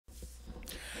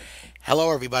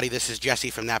Hello everybody, this is Jesse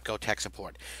from NAPCO Tech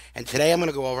Support, and today I'm going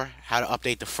to go over how to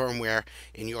update the firmware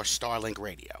in your StarLink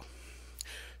radio.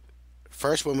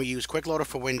 First, when we use Quickloader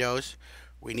for Windows,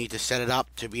 we need to set it up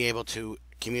to be able to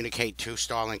communicate to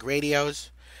StarLink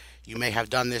radios. You may have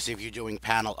done this if you're doing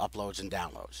panel uploads and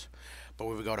downloads. But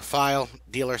we would go to File,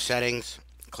 Dealer Settings,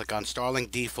 click on StarLink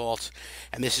Defaults,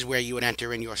 and this is where you would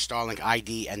enter in your StarLink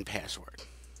ID and password.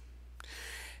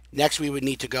 Next, we would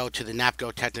need to go to the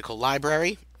NAPCO Technical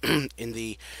Library. In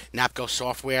the NAPCO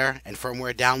software and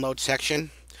firmware download section.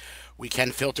 We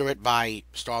can filter it by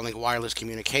StarLink wireless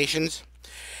communications,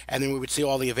 and then we would see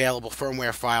all the available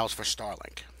firmware files for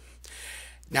StarLink.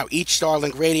 Now, each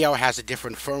StarLink radio has a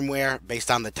different firmware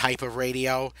based on the type of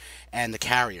radio and the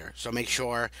carrier, so make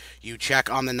sure you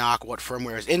check on the knock what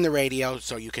firmware is in the radio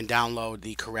so you can download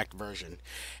the correct version.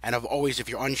 And always, if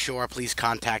you're unsure, please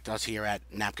contact us here at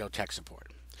NAPCO Tech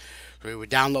Support. So we would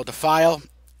download the file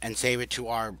and save it to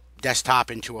our desktop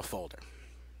into a folder.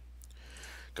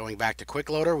 Going back to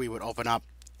Quickloader, we would open up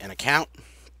an account.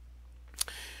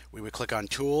 We would click on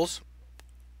Tools,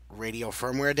 Radio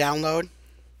Firmware Download,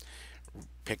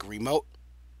 pick Remote,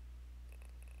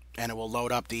 and it will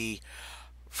load up the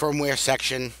firmware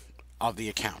section of the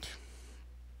account.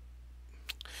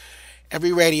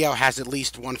 Every radio has at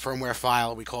least one firmware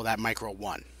file. We call that Micro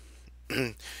 1.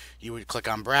 You would click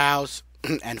on Browse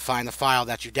and find the file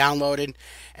that you downloaded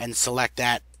and select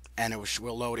that, and it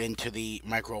will load into the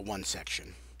Micro 1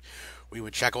 section. We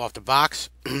would check off the box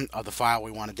of the file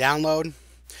we want to download.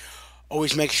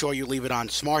 Always make sure you leave it on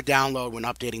Smart Download when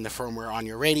updating the firmware on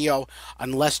your radio,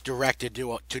 unless directed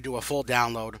to do a full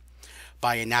download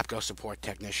by a NAPCO support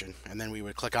technician. And then we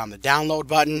would click on the download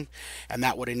button, and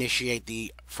that would initiate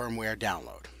the firmware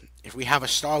download. If we have a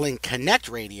StarLink Connect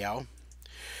radio,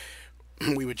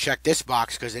 we would check this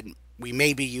box because we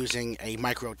may be using a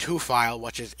Micro 2 file,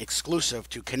 which is exclusive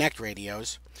to Connect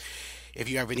radios. If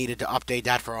you ever needed to update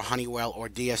that for a Honeywell or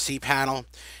DSC panel,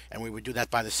 and we would do that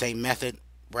by the same method,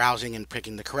 browsing and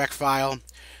picking the correct file,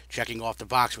 checking off the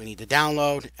box we need to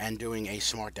download, and doing a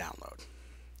smart download.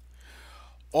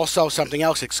 Also, something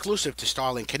else exclusive to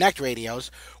StarLink Connect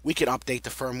radios, we can update the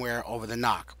firmware over the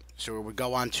knock. So we would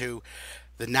go on to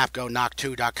the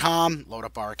napconock2.com, load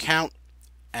up our account,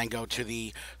 and go to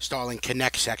the StarLink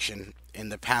Connect section in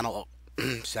the panel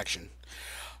section.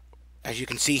 As you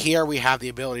can see here, we have the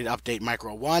ability to update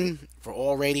Micro 1 for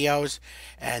all radios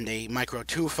and a Micro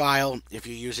 2 file if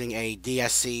you're using a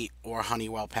DSC or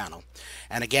Honeywell panel.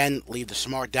 And again, leave the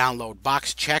Smart Download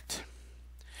box checked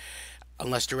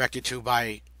unless directed to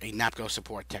by a NAPCO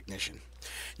support technician.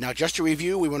 Now, just to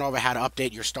review, we went over how to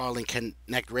update your StarLink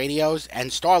Connect radios and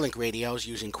StarLink radios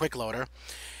using Quickloader,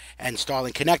 and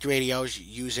StarLink Connect radios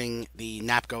using the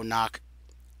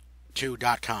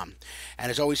napconock2.com.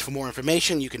 And as always, for more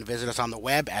information, you can visit us on the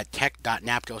web at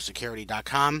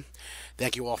tech.napcosecurity.com.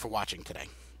 Thank you all for watching today.